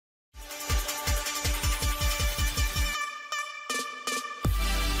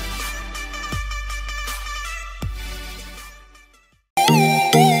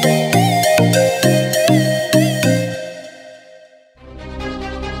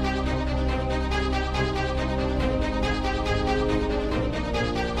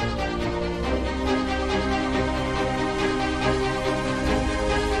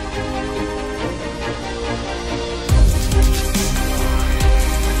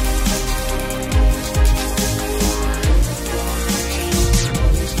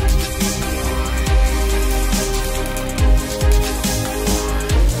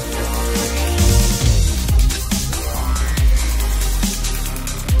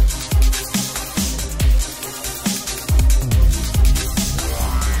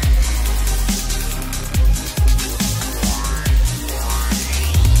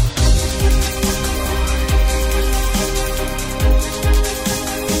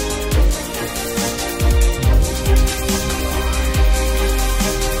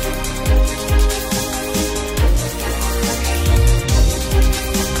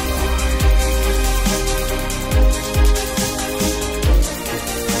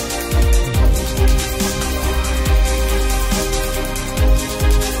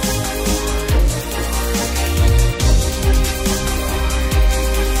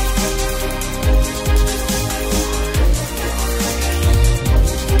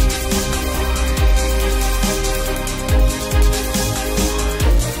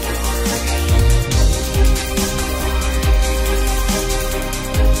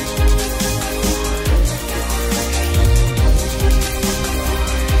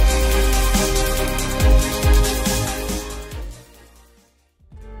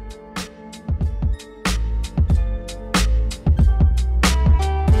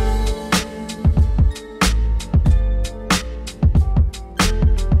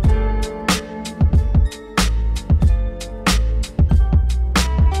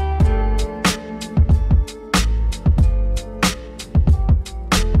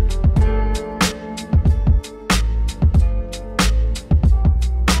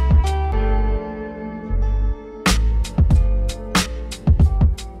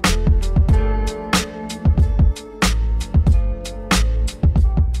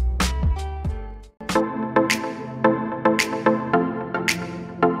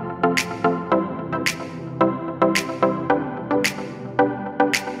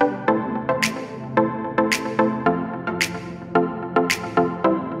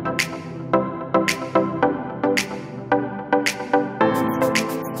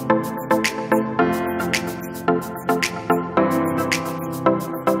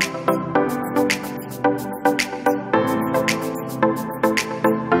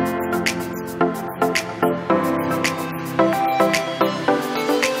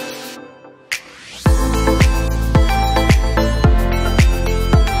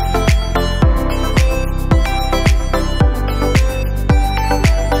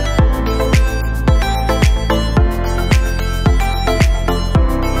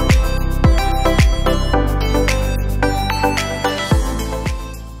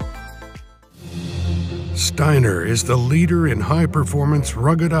Steiner is the leader in high-performance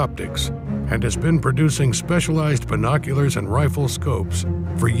rugged optics and has been producing specialized binoculars and rifle scopes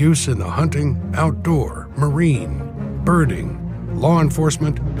for use in the hunting, outdoor, marine, birding, law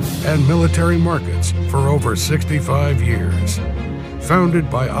enforcement, and military markets for over 65 years. Founded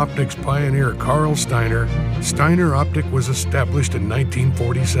by optics pioneer Carl Steiner, Steiner Optic was established in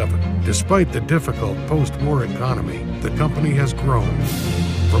 1947. Despite the difficult post-war economy, the company has grown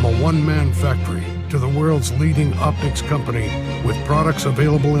from a one-man factory to the world's leading optics company with products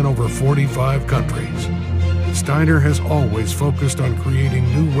available in over 45 countries. Steiner has always focused on creating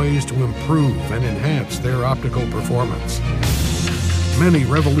new ways to improve and enhance their optical performance. Many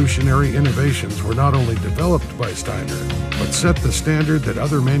revolutionary innovations were not only developed by Steiner, but set the standard that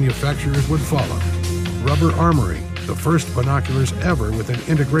other manufacturers would follow. Rubber armoring, the first binoculars ever with an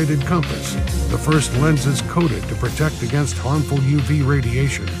integrated compass, the first lenses coated to protect against harmful UV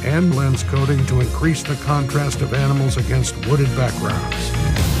radiation, and lens coating to increase the contrast of animals against wooded backgrounds.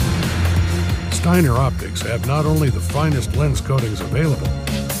 Steiner optics have not only the finest lens coatings available,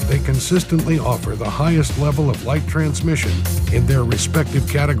 they consistently offer the highest level of light transmission in their respective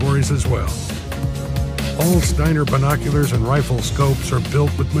categories as well. All Steiner binoculars and rifle scopes are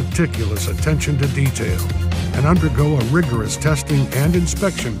built with meticulous attention to detail and undergo a rigorous testing and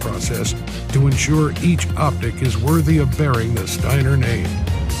inspection process to ensure each optic is worthy of bearing the Steiner name.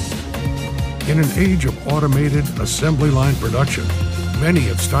 In an age of automated assembly line production, many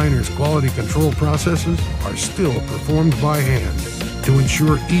of Steiner's quality control processes are still performed by hand to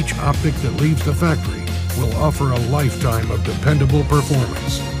ensure each optic that leaves the factory will offer a lifetime of dependable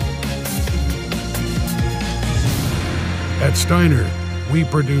performance. At Steiner, we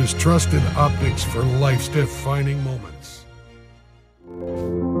produce trusted optics for life's defining moments.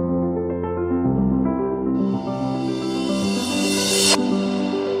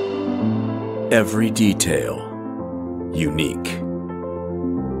 Every detail unique.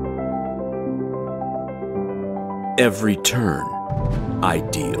 Every turn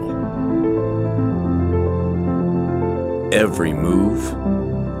ideal. Every move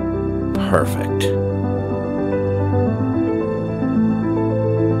perfect.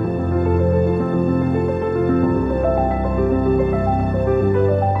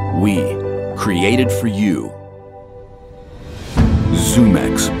 We created for you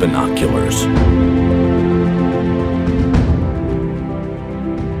ZoomX binoculars.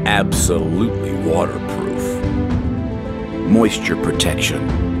 Absolutely waterproof. Moisture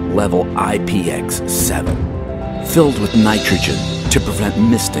protection, level IPX7. Filled with nitrogen to prevent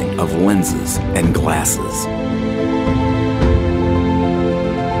misting of lenses and glasses.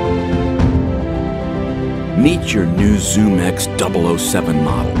 Meet your new ZoomX 007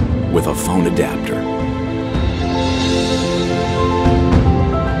 model with a phone adapter.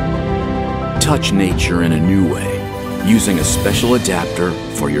 Touch nature in a new way using a special adapter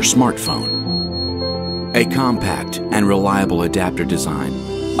for your smartphone. A compact and reliable adapter design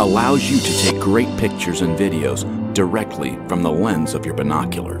allows you to take great pictures and videos directly from the lens of your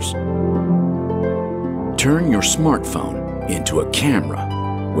binoculars. Turn your smartphone into a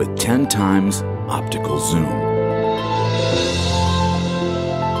camera with 10 times optical zoom.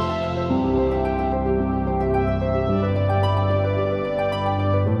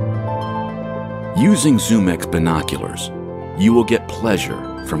 Using ZoomX binoculars, you will get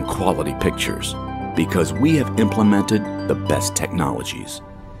pleasure from quality pictures because we have implemented the best technologies.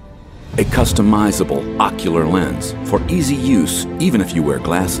 A customizable ocular lens for easy use even if you wear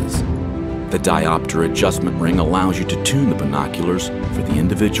glasses. The diopter adjustment ring allows you to tune the binoculars for the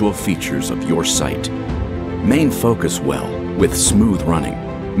individual features of your sight. Main focus well with smooth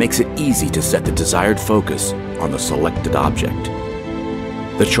running makes it easy to set the desired focus on the selected object.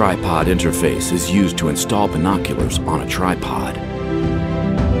 The tripod interface is used to install binoculars on a tripod.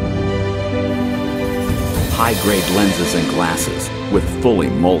 High-grade lenses and glasses with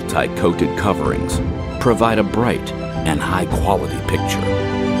fully multi-coated coverings provide a bright and high-quality picture.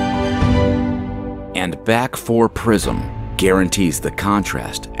 And Back 4 Prism guarantees the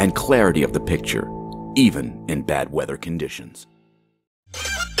contrast and clarity of the picture, even in bad weather conditions.